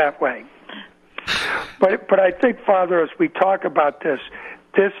 do it that way. But I think, Father, as we talk about this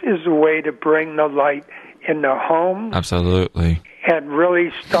is a way to bring the light in the home. Absolutely. And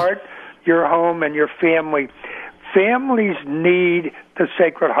really start your home and your family. Families need the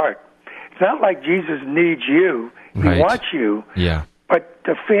Sacred Heart. It's not like Jesus needs you. He wants you. Yeah. But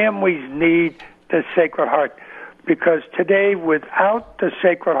the families need the Sacred Heart. Because today, without the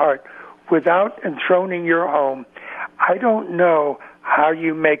Sacred Heart, without enthroning your home, I don't know how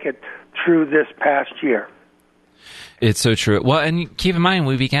you make it through this past year. It's so true. Well, and keep in mind,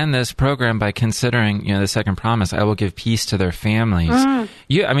 we began this program by considering, the second promise, I will give peace to their families.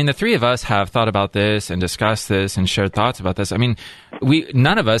 The 3 of us have thought about this and discussed this and shared thoughts about this. I mean,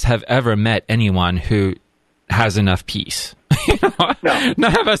 none of us have ever met anyone who has enough peace. No.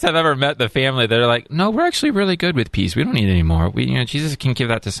 None of us have ever met the family that are like, no, we're actually really good with peace. We don't need any more. Jesus can give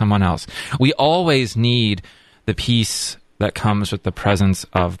that to someone else. We always need the peace that comes with the presence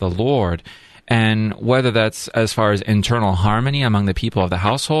of the Lord. And whether that's as far as internal harmony among the people of the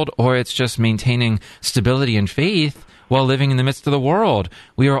household, or it's just maintaining stability and faith while living in the midst of the world,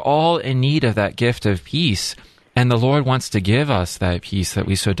 we are all in need of that gift of peace. And the Lord wants to give us that peace that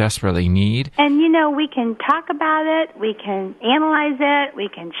we so desperately need. And, we can talk about it, we can analyze it, we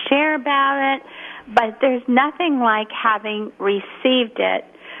can share about it, but there's nothing like having received it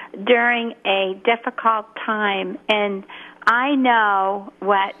during a difficult time. And I know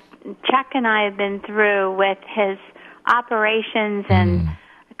what Chuck and I have been through with his operations and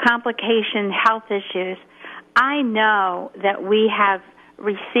complication health issues. I know that we have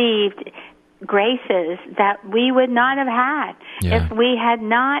received graces that we would not have had if we had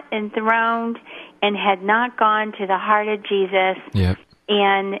not enthroned and had not gone to the heart of Jesus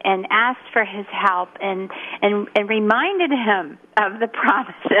and asked for his help and reminded him of the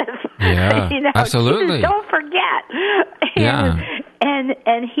promises. Yeah, absolutely. Jesus, don't forget.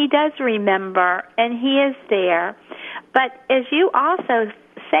 And he does remember, and he is there. But as you also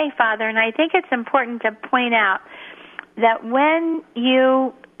say, Father, and I think it's important to point out that when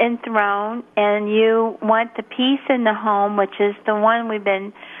you enthrone and you want the peace in the home, which is the one we've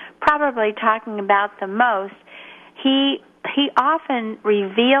been probably talking about the most, he often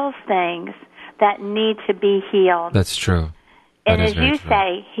reveals things that need to be healed. That's true. And as you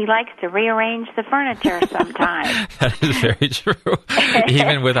say, he likes to rearrange the furniture sometimes. That is very true,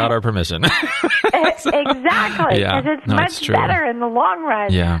 even without our permission. Exactly, because it's much better in the long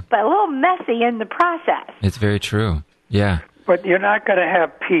run, but a little messy in the process. It's very true, But you're not going to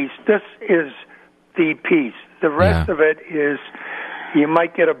have peace. This is the peace. The rest of it is you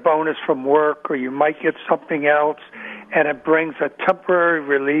might get a bonus from work or you might get something else, and it brings a temporary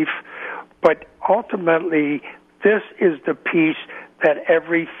relief. But ultimately, this is the peace that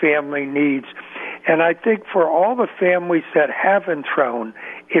every family needs. And I think for all the families that have enthroned,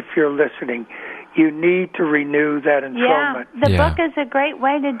 if you're listening, you need to renew that enthronement. Yeah, the book is a great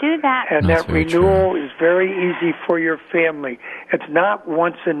way to do that. And that renewal is very easy for your family. It's not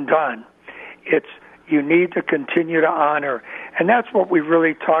once and done. It's you need to continue to honor. And that's what we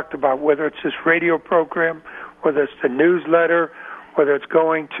really talked about, whether it's this radio program, whether it's the newsletter, whether it's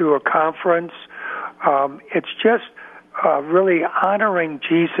going to a conference. It's just really honoring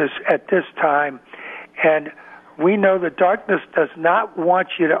Jesus at this time. And we know the darkness does not want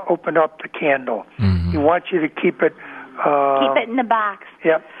you to open up the candle. He wants you to keep it in the box.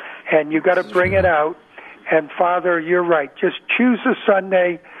 Yep. And you got to bring it out. And Father, you're right. Just choose a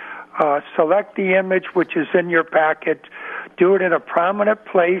Sunday, select the image which is in your packet, do it in a prominent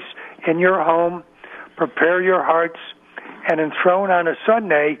place in your home, prepare your hearts, and enthrone on a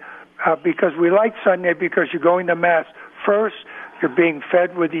Sunday, because we like Sunday because you're going to Mass first, you're being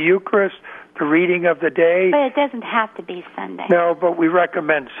fed with the Eucharist, the reading of the day. But it doesn't have to be Sunday. No, but we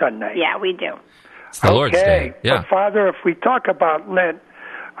recommend Sunday. Yeah, we do. It's the Lord's Day. But Father, if we talk about Lent,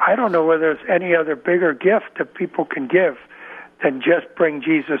 I don't know whether there's any other bigger gift that people can give than just bring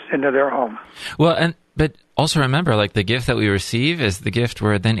Jesus into their home. Well, but also remember, like, the gift that we receive is the gift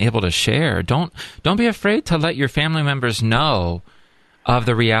we're then able to share. Don't be afraid to let your family members know of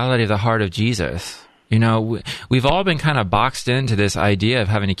the reality of the heart of Jesus. We've all been kind of boxed into this idea of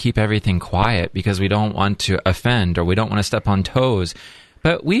having to keep everything quiet because we don't want to offend or we don't want to step on toes.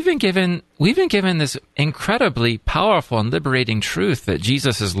 But we've been given this incredibly powerful and liberating truth that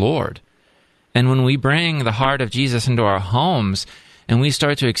Jesus is Lord. And when we bring the heart of Jesus into our homes and we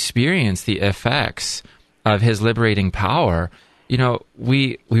start to experience the effects of his liberating power,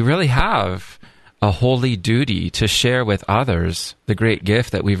 we really have a holy duty to share with others the great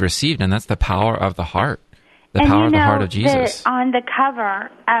gift that we've received, and that's the power of the heart, the power of the heart of Jesus. On the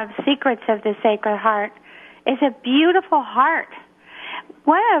cover of Secrets of the Sacred Heart is a beautiful heart.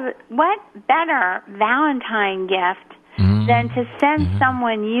 What better Valentine gift than to send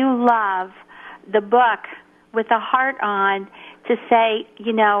someone you love the book with a heart on to say,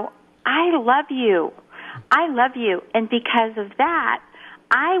 I love you. I love you. And because of that,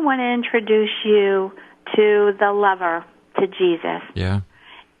 I want to introduce you to the lover, to Jesus. Yeah.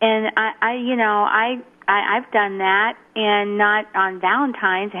 And I've done that, and not on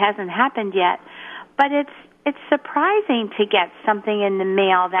Valentine's. It hasn't happened yet, but it's surprising to get something in the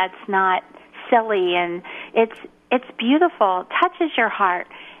mail that's not silly, and it's beautiful, touches your heart,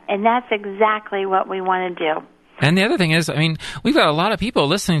 and that's exactly what we want to do. And the other thing is, we've got a lot of people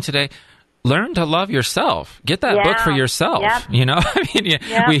listening today. Learn to love yourself. Get that book for yourself.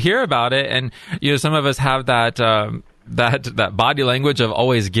 Yep. We hear about it, and some of us have that body language of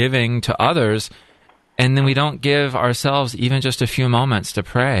always giving to others, and then we don't give ourselves even just a few moments to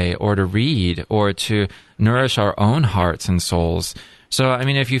pray or to read or to nourish our own hearts and souls. So, I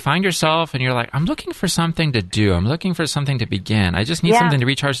mean, if you find yourself and you're like, I'm looking for something to do, I'm looking for something to begin, I just need something to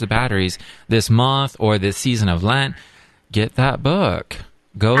recharge the batteries this month or this season of Lent, get that book.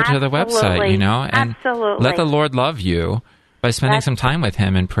 Go to the website, and let the Lord love you by spending some time with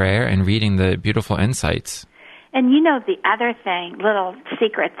Him in prayer and reading the beautiful insights. And the other thing, little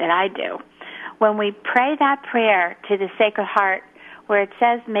secret that I do, when we pray that prayer to the Sacred Heart, where it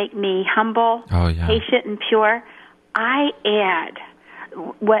says, make me humble, patient, and pure, I add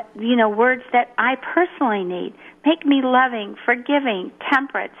words that I personally need. Make me loving, forgiving,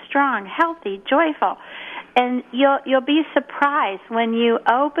 temperate, strong, healthy, joyful. And you'll be surprised when you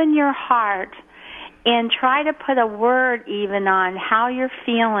open your heart and try to put a word even on how you're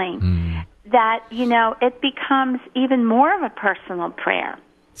feeling, that, it becomes even more of a personal prayer.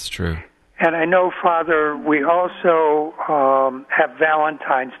 It's true. And I know, Father, we also have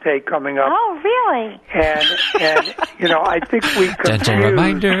Valentine's Day coming up. Oh, really? And I think we confuse, gentle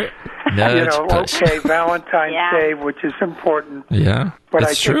reminder, okay, Valentine's Day, which is important. Yeah, but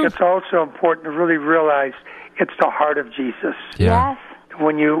I think it's also important to really realize it's the heart of Jesus. Yeah. Yes.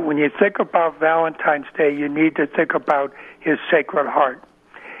 When you think about Valentine's Day, you need to think about His Sacred Heart.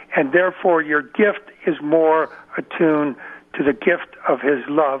 And therefore, your gift is more attuned to the gift of His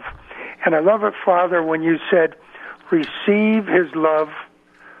love. And I love it, Father, when you said, receive His love,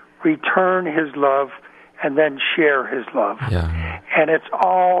 return His love, and then share His love. Yeah. And it's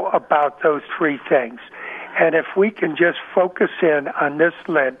all about those three things. And if we can just focus in on this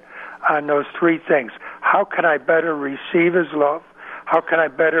Lent, on those three things, how can I better receive His love? How can I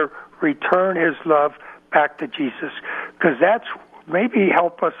better return His love back to Jesus? Because that's maybe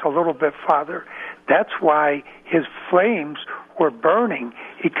help us a little bit, Father. That's why His flames were burning.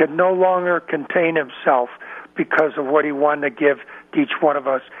 He could no longer contain Himself because of what He wanted to give to each one of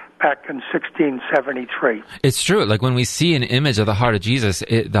us back in 1673. It's true. Like when we see an image of the heart of Jesus,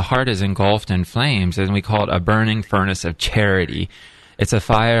 the heart is engulfed in flames, and we call it a burning furnace of charity. It's a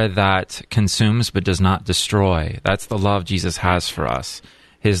fire that consumes but does not destroy. That's the love Jesus has for us.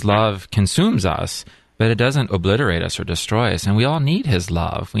 His love consumes us, but it doesn't obliterate us or destroy us. And we all need His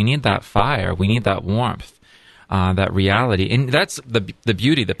love. We need that fire. We need that warmth, that reality. And that's the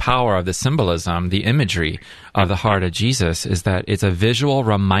beauty, the power of the symbolism, the imagery of the heart of Jesus, is that it's a visual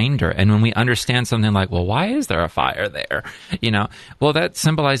reminder. And when we understand something like, well, why is there a fire there? Well, that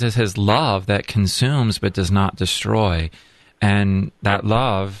symbolizes His love that consumes but does not destroy. And that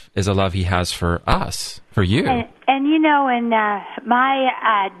love is a love He has for us, for you. And in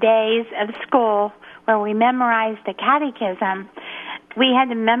my days of school, where we memorized the catechism, we had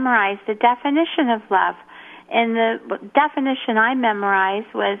to memorize the definition of love. And the definition I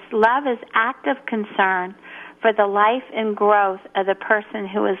memorized was, love is active concern for the life and growth of the person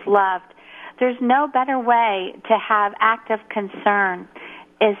who is loved. There's no better way to have active concern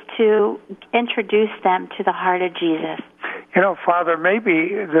is to introduce them to the heart of Jesus. Father, maybe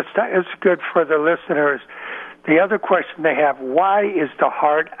this is good for the listeners. The other question they have, why is the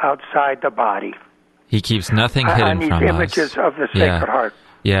heart outside the body? He keeps nothing hidden from us. On these images of the Sacred Heart.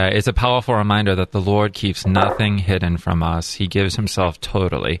 Yeah, it's a powerful reminder that the Lord keeps nothing hidden from us. He gives Himself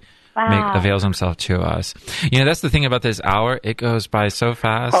totally. Avails Himself to us. That's the thing about this hour. It goes by so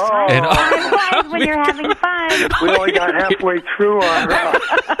fast. Oh, and when you're having fun. We only got halfway through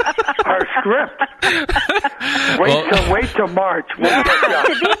our script. Wait till March.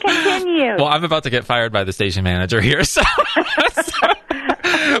 To be continued. Well, I'm about to get fired by the station manager here, so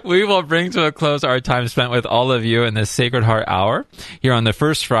we will bring to a close our time spent with all of you in this Sacred Heart Hour here on the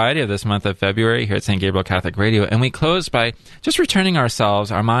first Friday of this month of February here at St. Gabriel Catholic Radio. And we close by just returning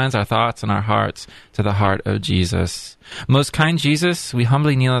ourselves, our minds, our thoughts, and our hearts to the heart of Jesus. Most kind Jesus, we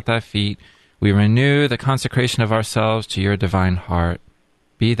humbly kneel at Thy feet. We renew the consecration of ourselves to Your divine heart.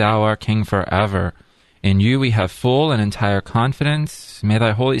 Be Thou our King forever. In You we have full and entire confidence. May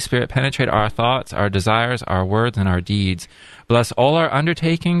Thy Holy Spirit penetrate our thoughts, our desires, our words, and our deeds. Bless all our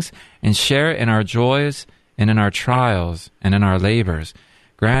undertakings and share in our joys and in our trials and in our labors.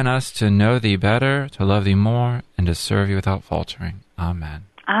 Grant us to know Thee better, to love Thee more, and to serve You without faltering. Amen.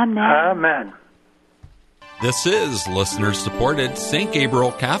 Amen. Amen. This is listener-supported St.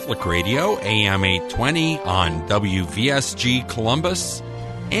 Gabriel Catholic Radio, AM 820 on WVSG Columbus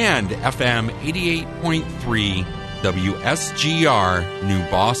and FM 88.3 WSGR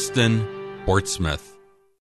New Boston, Portsmouth.